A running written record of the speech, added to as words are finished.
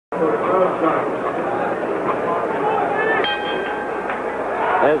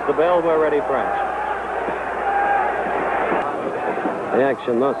There's the bell. We're ready for action. The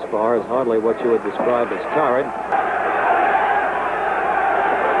action thus far is hardly what you would describe as torrid.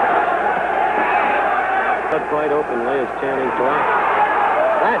 But quite openly is chanting for action.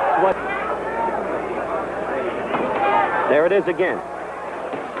 That's what... There it is again.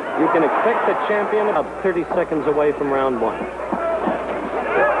 You can expect the champion about 30 seconds away from round one.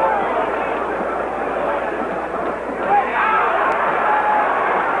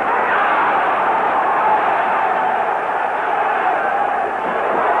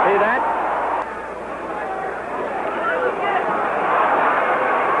 See that?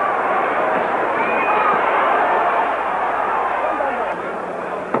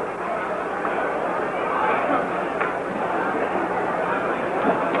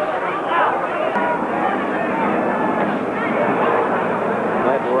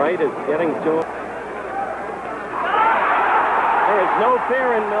 Is getting to him. There is no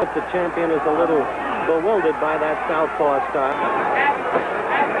fear in Milton. The champion is a little bewildered by that southpaw style.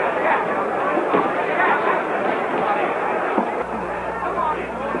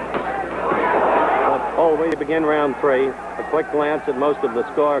 But always begin round three. A quick glance at most of the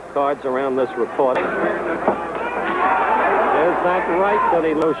scorecards around this report. There's that right that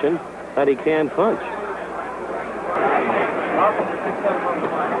he lotion that he can't punch.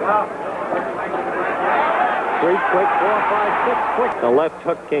 Three quick, 4, 5, 6 quick. The left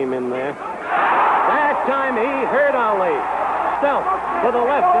hook came in there. That time he hurt Ali. Self to the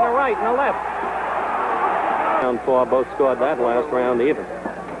left and a right and a left. Round four, both scored that last round even.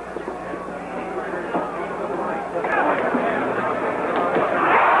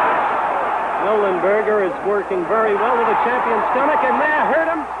 Mildenberger is working very well to the champion's stomach, and there hurt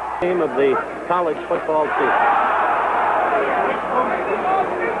him. Game of the college football season.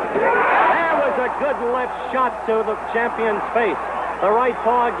 A good left shot to the champion's face. The right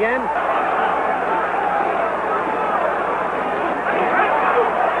paw again.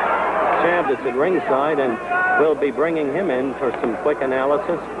 Champ is at ringside, and we'll be bringing him in for some quick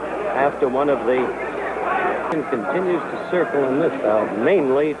analysis after one of the... And continues to circle in this bout,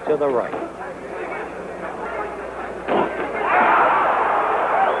 mainly to the right.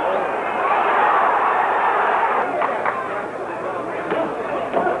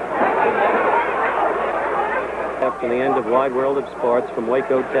 After the end of Wide World of Sports from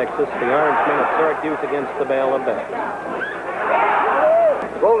Waco, Texas, the Orangemen of Syracuse against the Bale of Bay.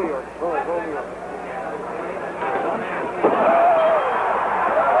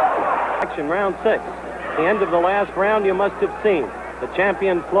 Action round 6. The end of the last round you must have seen. The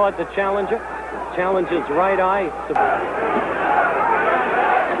champion floored the challenger. The challenger's right eye.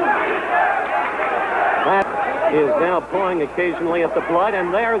 That is now pulling occasionally at the blood,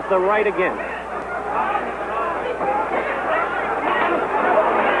 and there's the right again.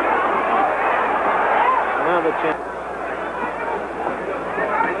 Now the champ.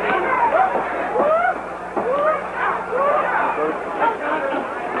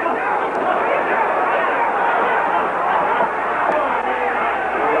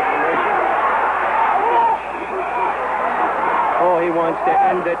 Oh, he wants to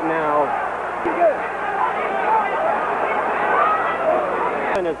end it now.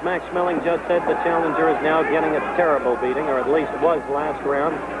 And as Max Schmeling just said, the challenger is now getting a terrible beating, or at least was last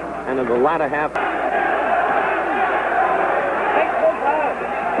round, and in the latter half.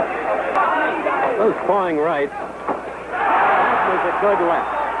 Those pawing rights. That was a good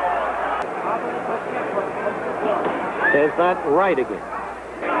left. There's that right again.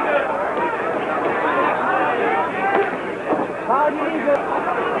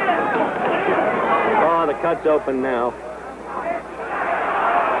 Oh, the cut's open now.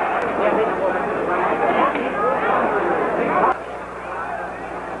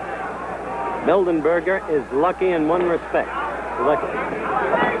 Mildenberger is lucky in one respect. Lucky.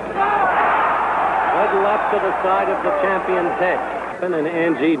 Good left to the side of the champion's head. And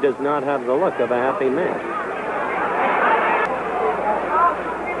Angie does not have the look of a happy man.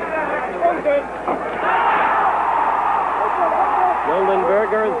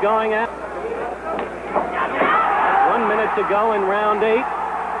 Mildenberger is going out. 1 minute to go in round 8.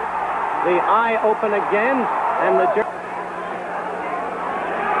 The eye open again, and the...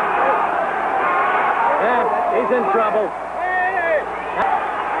 He's in trouble.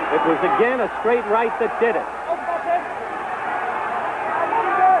 It was again a straight right that did it.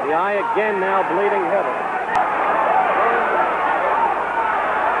 The eye again now bleeding heavily.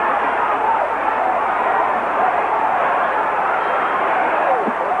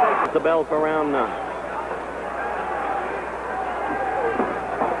 The bell for round 9.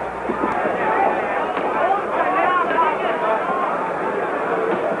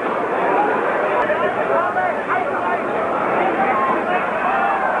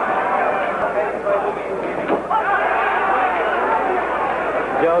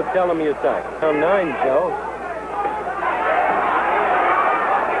 Joe, tell him you say. Round 9, Joe.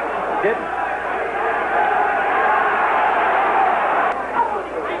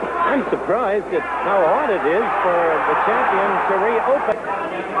 I'm surprised at how hard it is for the champion to reopen.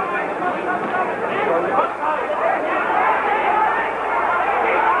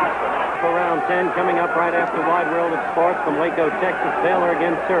 For round 10, coming up right after Wide World of Sports from Waco, Texas, Baylor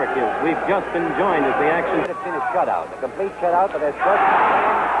against Syracuse. We've just been joined as the action. It's been a shutout, a complete shutout, but there's just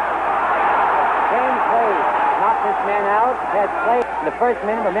same play. Knock this man out, has played the first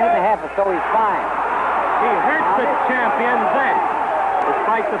minute, a minute and a half or so, he's fine. He hurts the champion then,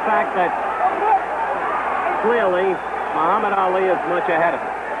 despite the fact that clearly Muhammad Ali is much ahead of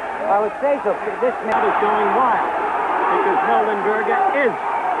him. I would say so. This man is going wild because Mildenberger is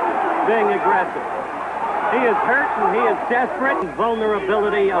being aggressive. He is hurt and he is desperate.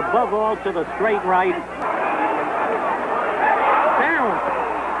 Vulnerability above all to the straight right. Down.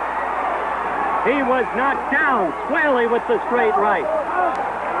 He was knocked down squarely with the straight right.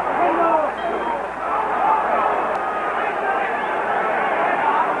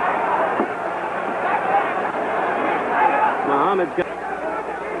 Muhammad's got...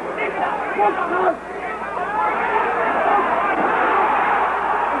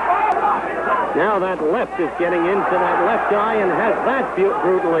 Now that left is getting into that left eye and has that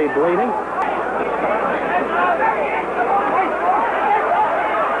brutally bleeding.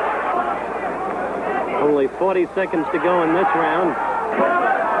 Only 40 seconds to go in this round.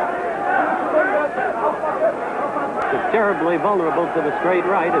 It's terribly vulnerable to the straight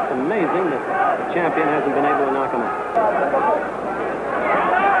right. It's amazing that the champion hasn't been able to knock him out.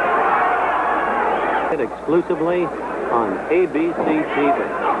 Exclusively on ABC TV.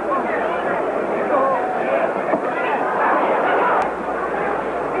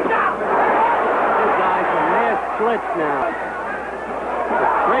 His eyes are near slits now. The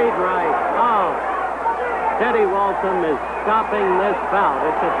straight right. Oh. Teddy Waltham is stopping this bout.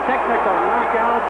 It's a technical knockout.